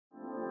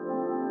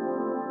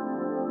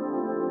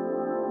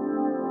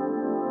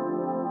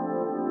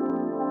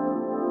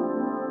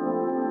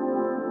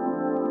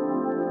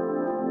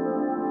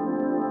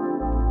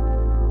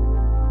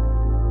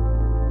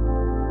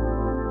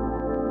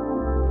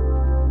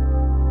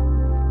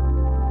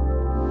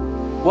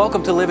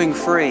Welcome to Living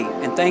Free,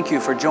 and thank you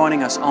for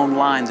joining us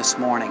online this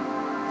morning.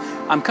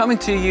 I'm coming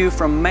to you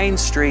from Main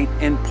Street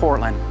in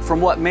Portland, from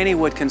what many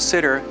would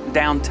consider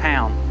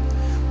downtown.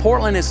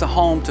 Portland is the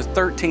home to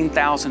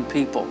 13,000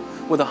 people,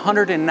 with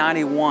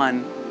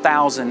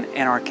 191,000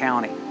 in our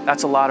county.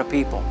 That's a lot of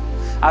people.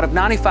 Out of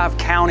 95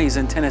 counties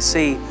in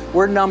Tennessee,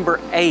 we're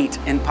number 8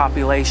 in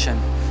population.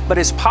 But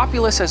as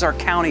populous as our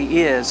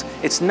county is,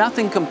 it's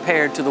nothing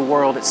compared to the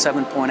world at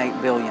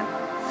 7.8 billion.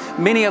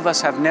 Many of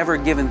us have never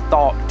given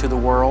thought to the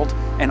world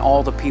and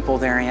all the people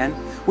therein.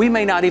 We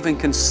may not even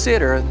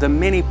consider the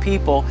many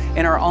people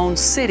in our own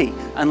city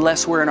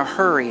unless we're in a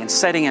hurry and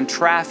sitting in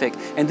traffic,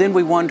 and then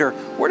we wonder,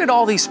 where did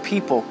all these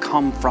people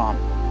come from?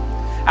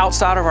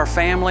 Outside of our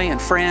family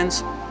and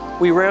friends,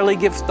 we rarely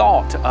give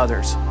thought to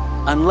others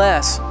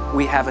unless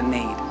we have a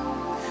need.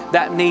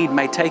 That need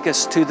may take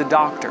us to the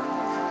doctor.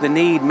 The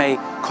need may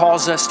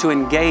cause us to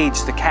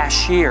engage the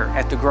cashier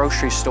at the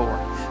grocery store.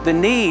 The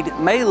need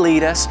may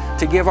lead us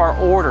to give our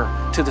order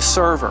to the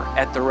server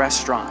at the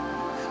restaurant.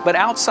 But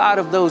outside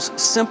of those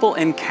simple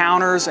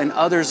encounters and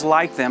others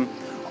like them,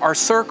 our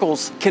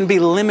circles can be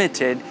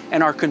limited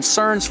and our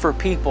concerns for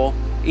people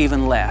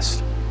even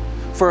less.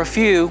 For a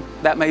few,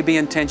 that may be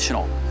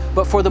intentional,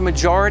 but for the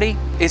majority,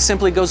 it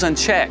simply goes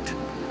unchecked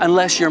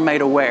unless you're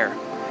made aware.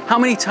 How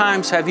many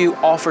times have you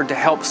offered to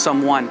help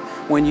someone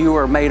when you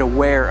were made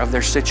aware of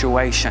their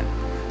situation?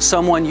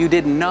 Someone you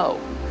didn't know.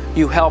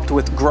 You helped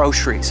with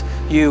groceries.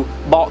 You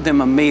bought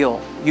them a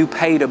meal. You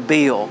paid a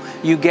bill.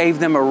 You gave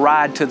them a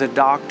ride to the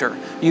doctor.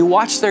 You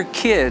watched their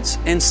kids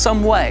in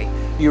some way.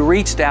 You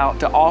reached out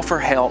to offer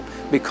help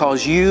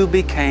because you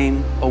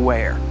became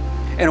aware.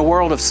 In a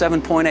world of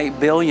 7.8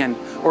 billion,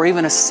 or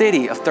even a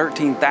city of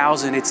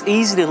 13,000, it's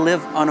easy to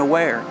live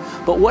unaware.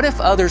 But what if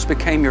others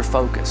became your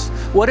focus?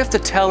 What if the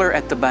teller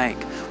at the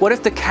bank? What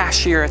if the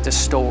cashier at the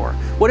store?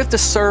 What if the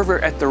server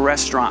at the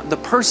restaurant? The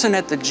person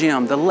at the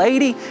gym? The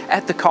lady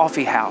at the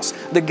coffee house?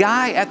 The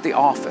guy at the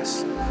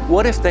office?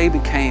 What if they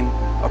became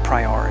a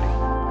priority?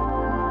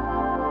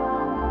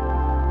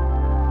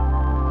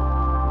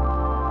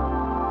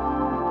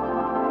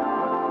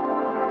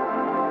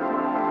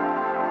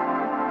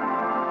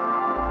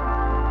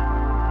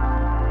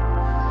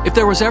 If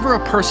there was ever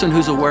a person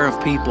who's aware of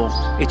people,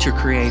 it's your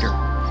Creator.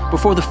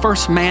 Before the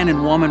first man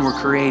and woman were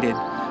created,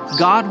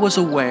 God was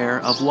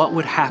aware of what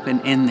would happen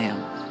in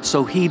them,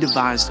 so He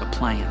devised a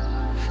plan.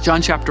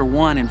 John chapter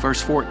 1 and verse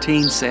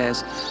 14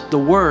 says, "The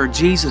Word,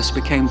 Jesus,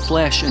 became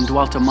flesh and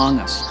dwelt among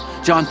us."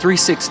 John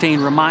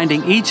 3:16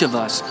 reminding each of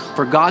us,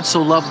 "For God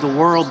so loved the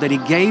world that He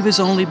gave His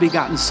only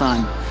begotten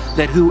Son,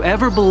 that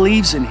whoever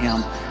believes in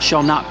Him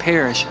shall not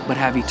perish but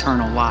have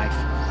eternal life."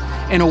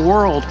 In a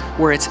world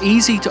where it's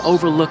easy to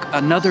overlook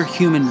another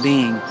human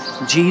being,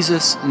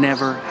 Jesus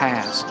never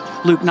has.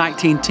 Luke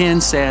 19:10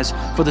 says,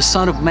 "For the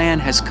Son of Man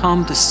has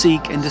come to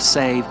seek and to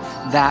save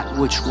that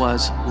which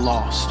was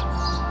lost."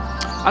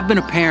 I've been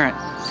a parent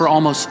for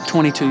almost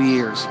 22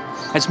 years.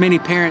 As many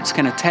parents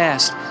can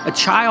attest, a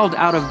child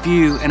out of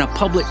view in a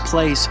public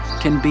place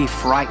can be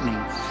frightening.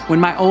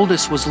 When my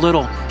oldest was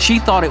little, she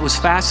thought it was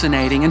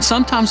fascinating and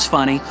sometimes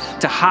funny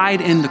to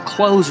hide in the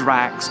clothes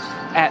racks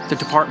at the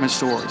department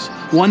stores.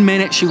 One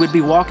minute she would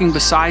be walking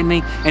beside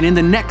me, and in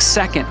the next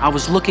second I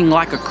was looking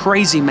like a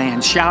crazy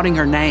man, shouting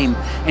her name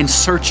and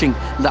searching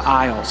the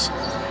aisles.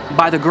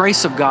 By the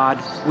grace of God,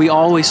 we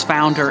always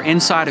found her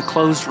inside a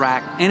clothes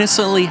rack,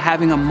 innocently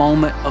having a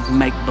moment of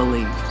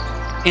make-believe.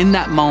 In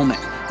that moment,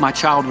 my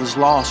child was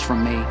lost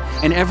from me,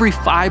 and every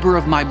fiber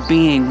of my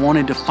being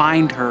wanted to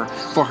find her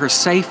for her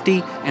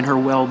safety and her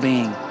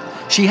well-being.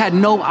 She had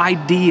no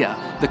idea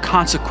the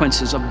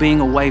consequences of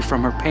being away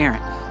from her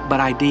parent, but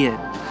I did.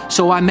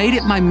 So I made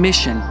it my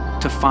mission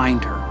to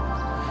find her.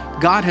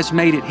 God has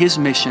made it His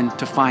mission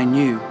to find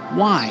you.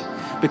 Why?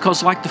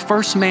 Because like the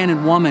first man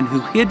and woman who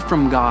hid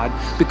from God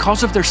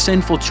because of their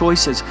sinful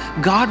choices,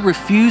 God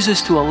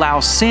refuses to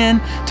allow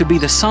sin to be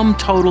the sum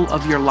total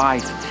of your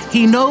life.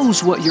 He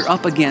knows what you're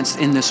up against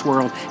in this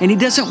world, and He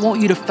doesn't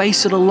want you to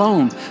face it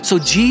alone. So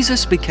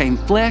Jesus became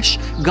flesh.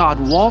 God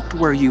walked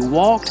where you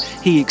walked.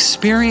 He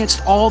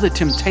experienced all the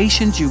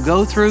temptations you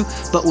go through,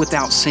 but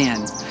without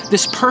sin.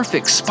 This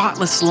perfect,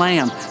 spotless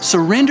Lamb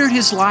surrendered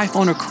His life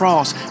on a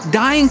cross,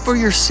 dying for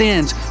your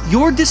sins,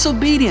 your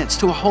disobedience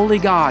to a holy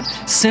God,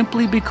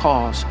 simply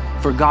because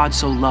for God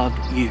so loved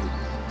you.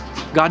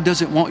 God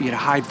doesn't want you to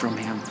hide from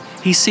Him.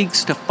 He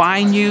seeks to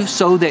find you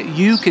so that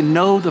you can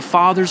know the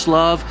Father's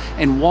love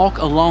and walk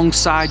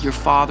alongside your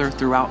Father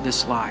throughout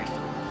this life.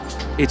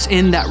 It's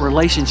in that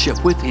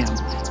relationship with Him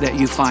that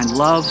you find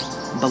love,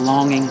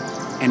 belonging,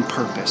 and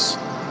purpose.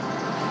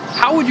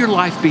 How would your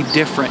life be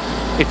different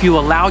if you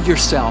allowed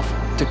yourself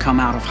to come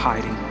out of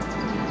hiding?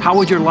 How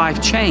would your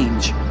life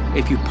change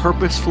if you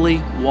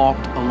purposefully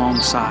walked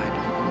alongside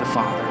the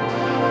Father?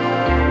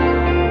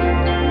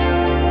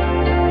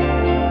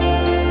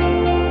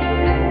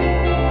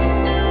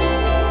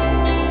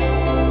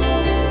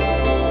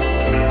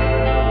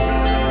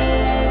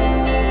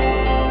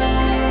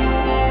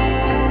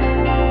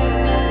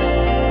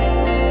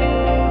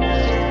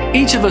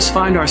 Each of us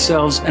find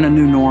ourselves in a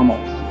new normal.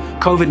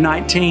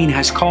 COVID-19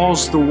 has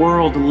caused the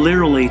world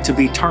literally to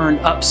be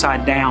turned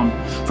upside down.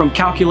 From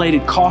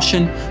calculated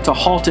caution to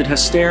halted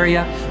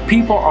hysteria,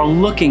 people are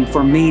looking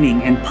for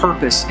meaning and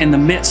purpose in the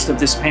midst of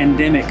this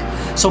pandemic.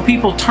 So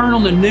people turn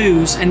on the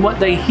news and what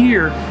they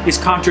hear is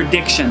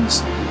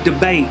contradictions,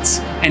 debates,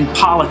 and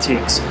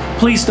politics.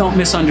 Please don't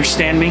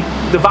misunderstand me.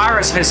 The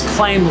virus has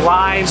claimed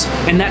lives,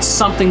 and that's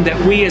something that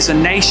we as a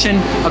nation,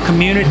 a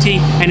community,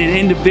 and an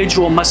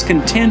individual must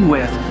contend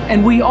with,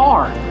 and we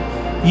are.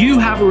 You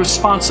have a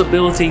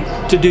responsibility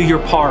to do your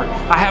part.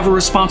 I have a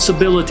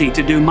responsibility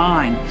to do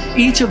mine.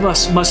 Each of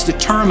us must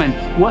determine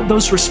what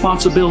those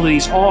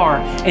responsibilities are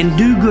and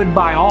do good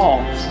by all.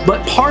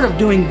 But part of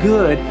doing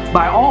good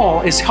by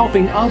all is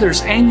helping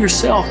others and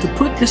yourself to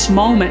put this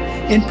moment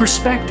in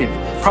perspective.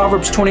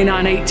 Proverbs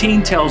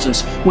 29:18 tells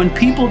us, when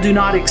people do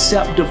not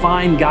accept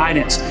divine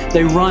guidance,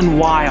 they run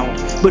wild.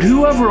 But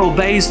whoever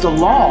obeys the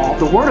law,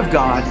 the Word of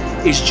God,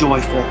 is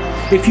joyful.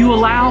 If you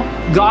allow,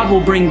 God will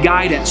bring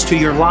guidance to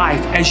your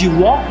life as you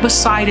walk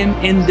beside Him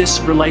in this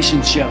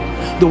relationship.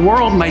 The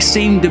world may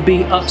seem to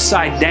be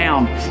upside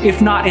down,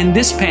 if not in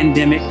this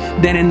pandemic,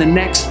 then in the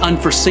next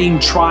unforeseen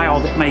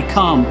trial that may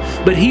come.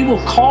 But He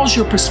will cause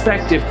your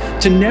perspective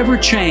to never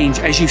change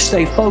as you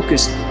stay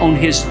focused on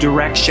His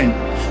direction.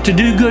 To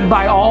do good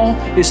by all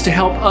is to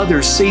help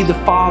others see the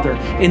Father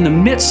in the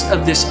midst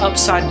of this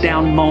upside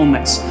down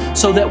moments,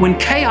 so that when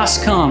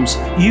chaos comes,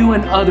 you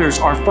and others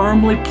are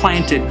firmly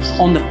planted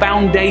on the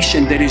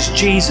foundation that is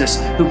Jesus,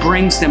 who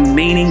brings them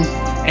meaning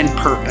and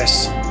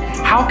purpose.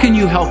 How can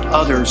you help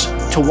others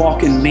to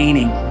walk in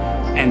meaning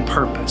and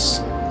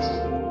purpose?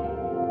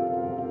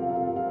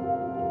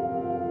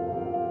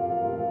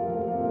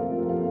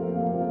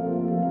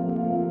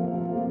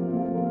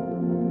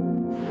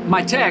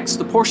 My text,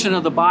 the portion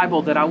of the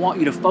Bible that I want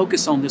you to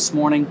focus on this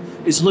morning,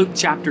 is Luke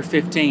chapter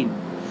 15.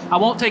 I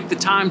won't take the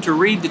time to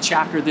read the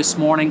chapter this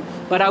morning,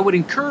 but I would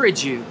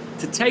encourage you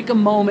to take a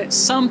moment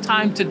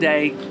sometime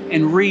today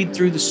and read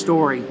through the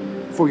story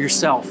for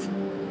yourself.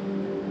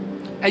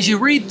 As you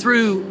read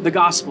through the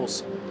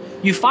Gospels,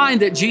 you find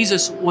that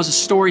Jesus was a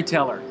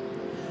storyteller.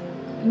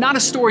 Not a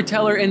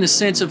storyteller in the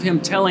sense of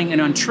Him telling an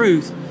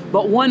untruth,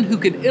 but one who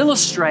could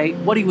illustrate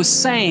what He was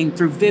saying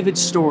through vivid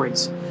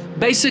stories.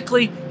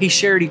 Basically, He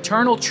shared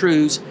eternal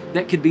truths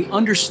that could be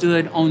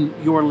understood on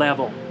your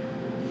level.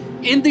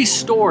 In these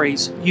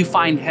stories, you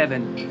find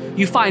heaven.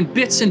 You find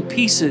bits and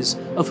pieces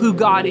of who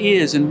God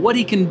is and what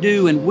He can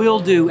do and will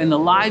do in the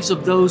lives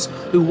of those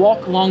who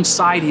walk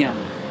alongside Him,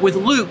 with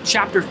Luke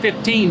chapter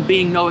 15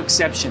 being no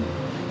exception.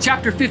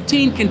 Chapter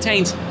 15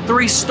 contains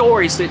 3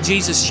 stories that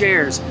Jesus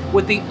shares,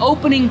 with the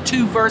opening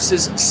 2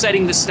 verses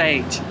setting the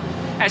stage.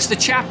 As the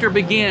chapter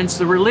begins,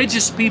 the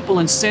religious people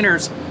and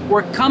sinners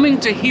were coming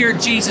to hear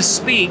Jesus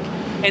speak,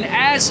 and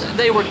as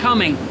they were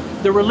coming,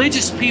 the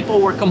religious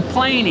people were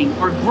complaining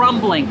or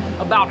grumbling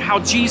about how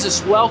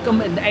Jesus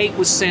welcomed and ate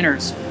with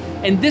sinners.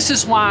 And this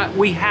is why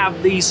we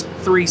have these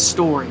 3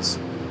 stories.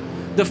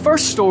 The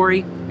first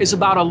story is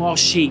about a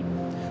lost sheep.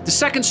 The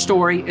second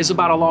story is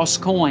about a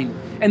lost coin.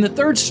 And the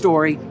third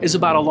story is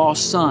about a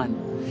lost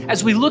son.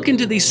 As we look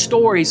into these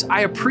stories,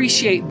 I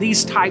appreciate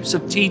these types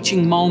of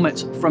teaching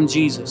moments from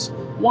Jesus.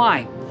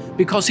 Why?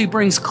 Because He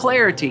brings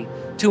clarity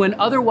to an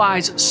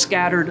otherwise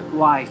scattered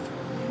life.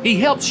 He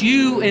helps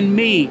you and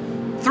me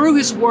through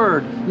His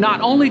Word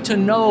not only to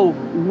know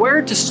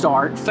where to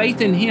start,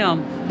 faith in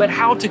Him, but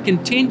how to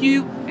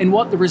continue and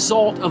what the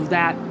result of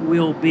that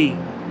will be.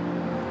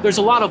 There's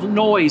a lot of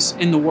noise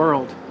in the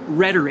world,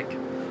 rhetoric,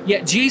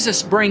 yet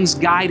Jesus brings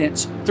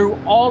guidance through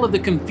all of the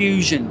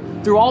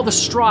confusion, through all the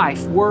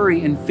strife,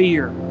 worry, and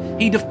fear.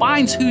 He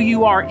defines who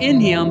you are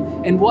in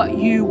Him and what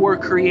you were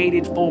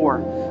created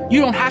for. You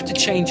don't have to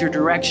change your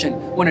direction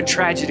when a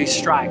tragedy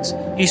strikes.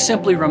 You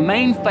simply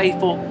remain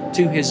faithful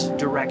to His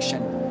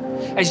direction.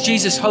 As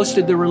Jesus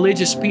hosted the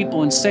religious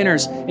people and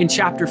sinners in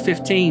chapter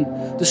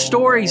 15, the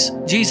stories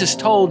Jesus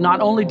told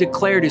not only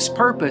declared His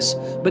purpose,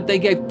 but they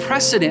gave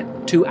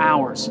precedent to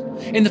ours.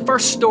 In the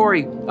first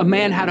story, a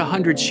man had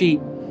 100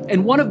 sheep,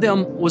 and one of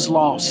them was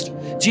lost.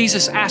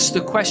 Jesus asked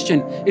the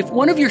question, if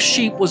one of your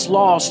sheep was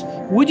lost,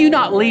 would you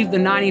not leave the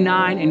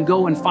 99 and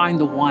go and find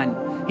the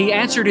one? He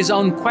answered His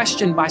own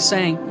question by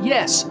saying,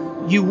 yes,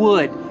 you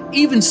would,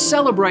 even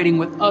celebrating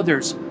with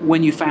others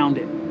when you found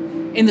it.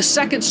 In the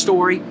second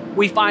story,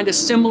 we find a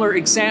similar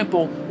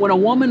example when a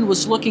woman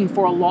was looking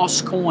for a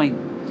lost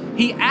coin.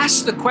 He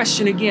asked the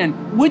question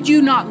again, would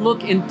you not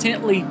look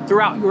intently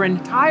throughout your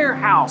entire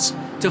house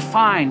to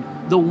find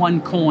the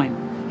one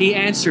coin? He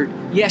answered,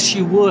 yes,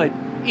 you would,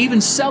 even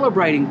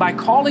celebrating by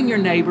calling your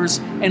neighbors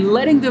and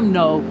letting them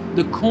know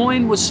the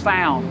coin was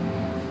found.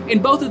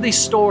 In both of these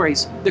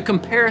stories, the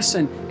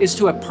comparison is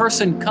to a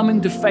person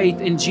coming to faith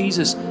in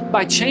Jesus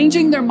by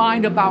changing their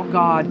mind about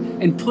God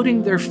and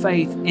putting their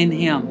faith in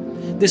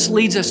Him. This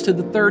leads us to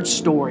the third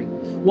story,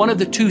 one of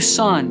the 2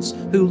 sons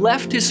who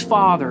left his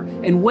father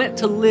and went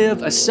to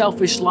live a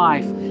selfish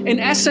life. In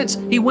essence,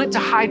 he went to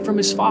hide from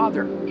his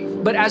father.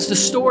 But as the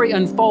story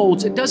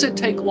unfolds, it doesn't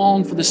take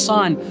long for the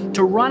son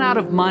to run out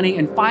of money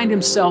and find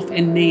himself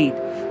in need.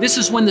 This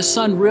is when the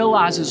son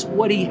realizes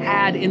what he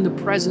had in the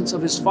presence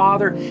of his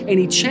father, and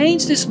he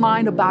changed his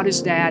mind about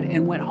his dad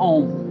and went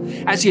home.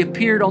 As he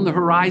appeared on the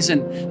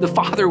horizon, the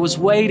father was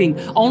waiting,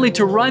 only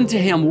to run to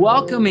him,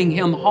 welcoming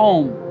him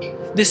home.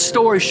 This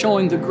story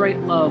showing the great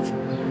love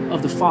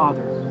of the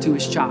father to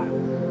his child.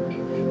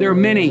 There are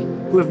many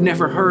who have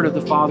never heard of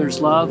the Father's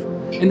love,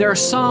 and there are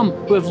some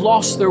who have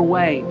lost their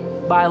way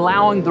by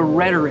allowing the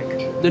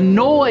rhetoric, the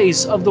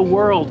noise of the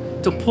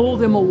world to pull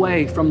them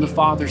away from the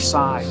Father's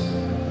side.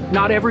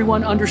 Not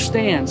everyone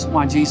understands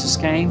why Jesus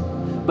came,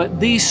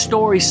 but these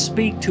stories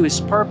speak to His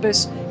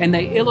purpose, and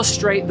they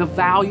illustrate the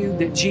value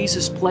that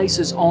Jesus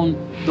places on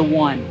the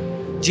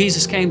one.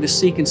 Jesus came to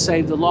seek and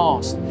save the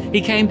lost. He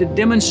came to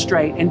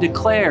demonstrate and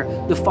declare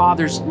the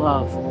Father's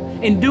love.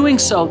 In doing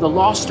so, the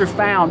lost are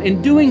found.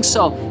 In doing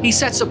so, He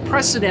sets a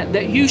precedent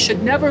that you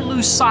should never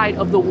lose sight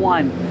of the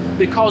one,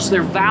 because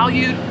they're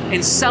valued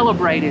and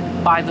celebrated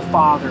by the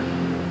Father.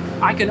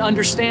 I can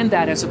understand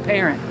that as a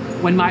parent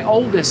when my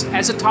oldest,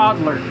 as a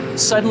toddler,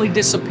 suddenly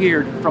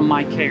disappeared from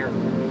my care.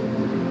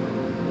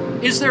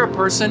 Is there a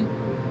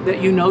person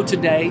that you know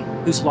today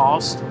who's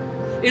lost?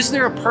 Is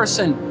there a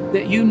person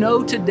that you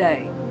know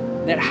today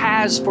that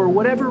has, for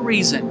whatever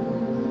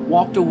reason,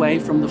 walked away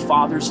from the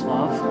Father's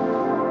love?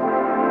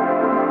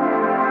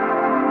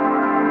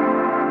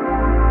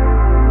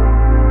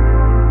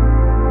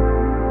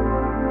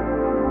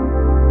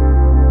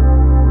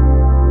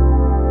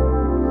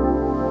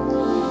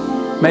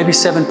 Maybe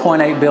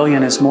 7.8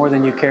 billion is more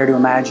than you care to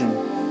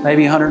imagine.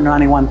 Maybe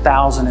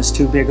 191,000 is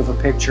too big of a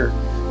picture.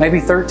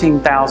 Maybe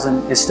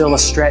 13,000 is still a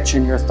stretch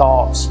in your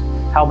thoughts.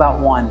 How about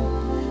one?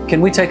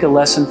 Can we take a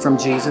lesson from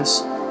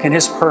Jesus? Can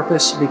His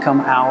purpose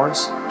become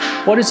ours?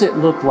 What does it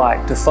look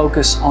like to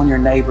focus on your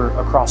neighbor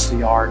across the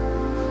yard?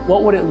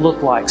 What would it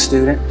look like,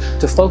 student,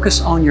 to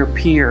focus on your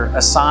peer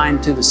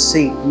assigned to the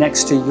seat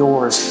next to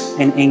yours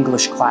in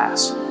English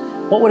class?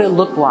 What would it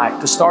look like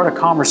to start a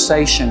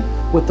conversation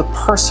with the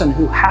person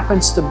who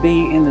happens to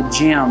be in the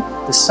gym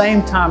the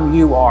same time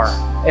you are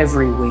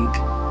every week?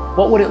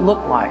 What would it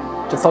look like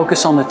to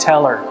focus on the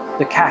teller,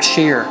 the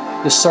cashier,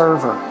 the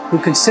server, who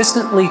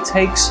consistently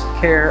takes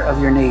care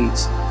of your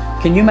needs?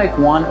 Can you make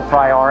one a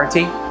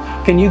priority?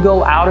 Can you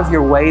go out of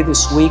your way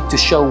this week to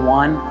show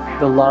one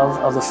the love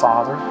of the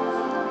Father?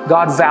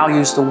 God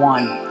values the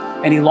one,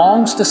 and He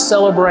longs to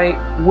celebrate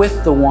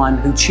with the one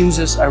who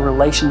chooses a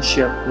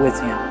relationship with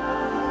Him.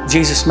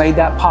 Jesus made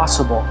that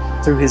possible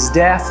through His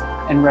death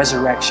and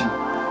resurrection.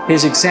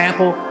 His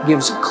example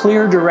gives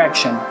clear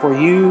direction for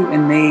you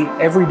and me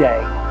every day.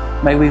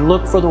 May we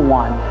look for the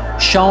one,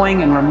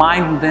 showing and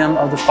reminding them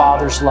of the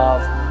Father's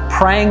love,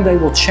 praying they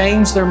will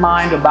change their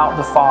mind about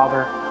the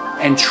Father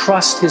and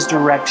trust His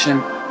direction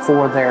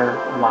for their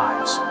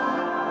lives.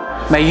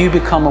 May you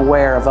become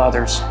aware of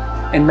others,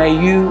 and may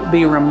you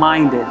be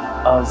reminded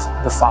of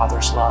the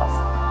Father's love.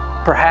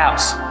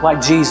 Perhaps,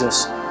 like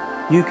Jesus,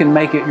 you can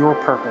make it your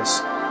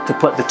purpose to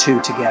put the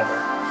two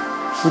together.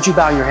 Would you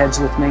bow your heads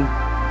with me?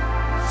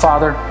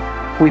 Father,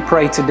 we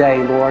pray today,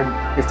 Lord,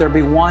 if there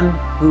be one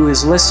who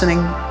is listening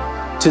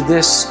to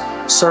this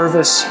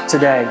service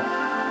today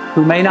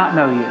who may not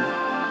know you,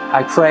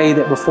 I pray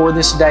that before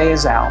this day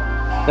is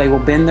out, they will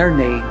bend their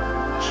knee,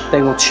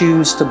 they will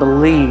choose to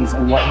believe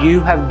in what you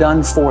have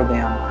done for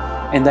them,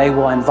 and they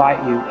will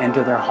invite you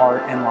into their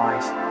heart and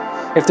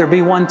life. If there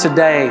be one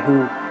today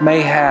who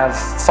may have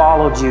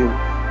followed you,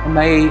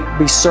 may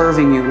be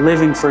serving you,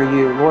 living for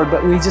you, Lord,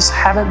 but we just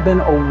haven't been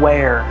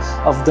aware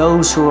of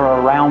those who are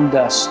around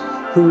us,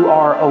 who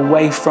are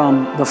away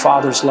from the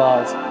Father's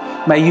love.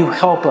 May you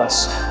help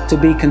us to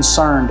be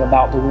concerned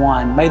about the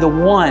one. May the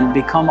one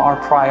become our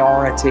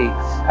priority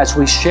as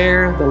we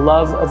share the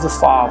love of the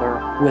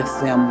Father with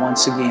them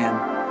once again.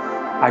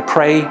 I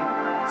pray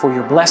for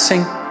your blessing,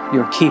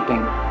 your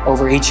keeping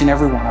over each and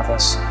every one of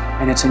us.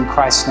 And it's in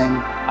Christ's name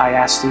I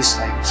ask these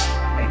things.